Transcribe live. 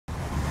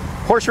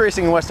Horse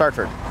racing in West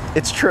Hartford.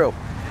 It's true.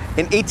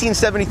 In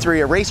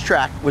 1873, a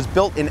racetrack was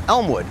built in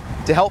Elmwood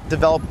to help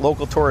develop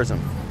local tourism.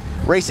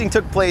 Racing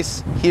took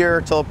place here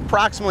till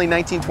approximately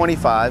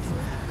 1925,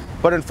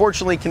 but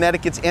unfortunately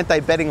Connecticut's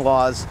anti-betting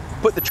laws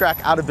put the track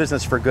out of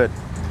business for good.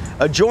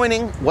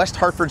 Adjoining West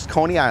Hartford's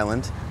Coney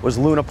Island was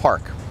Luna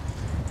Park.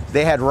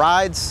 They had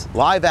rides,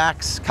 live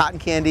acts, cotton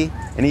candy,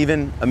 and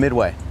even a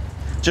midway.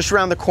 Just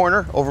around the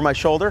corner, over my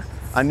shoulder,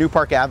 on New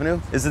Park Avenue,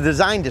 is the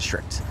Design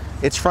District.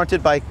 It's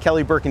fronted by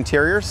Kelly Burke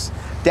Interiors.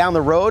 Down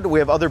the road, we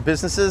have other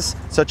businesses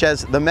such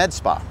as the Med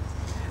Spa,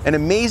 an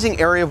amazing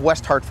area of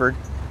West Hartford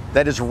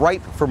that is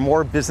ripe for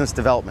more business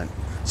development,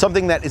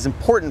 something that is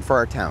important for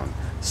our town,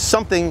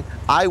 something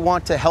I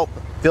want to help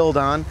build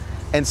on,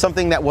 and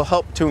something that will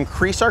help to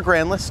increase our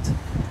grand list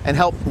and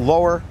help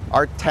lower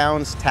our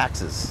town's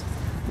taxes.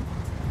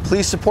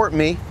 Please support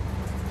me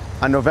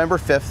on November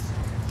 5th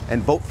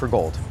and vote for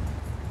gold.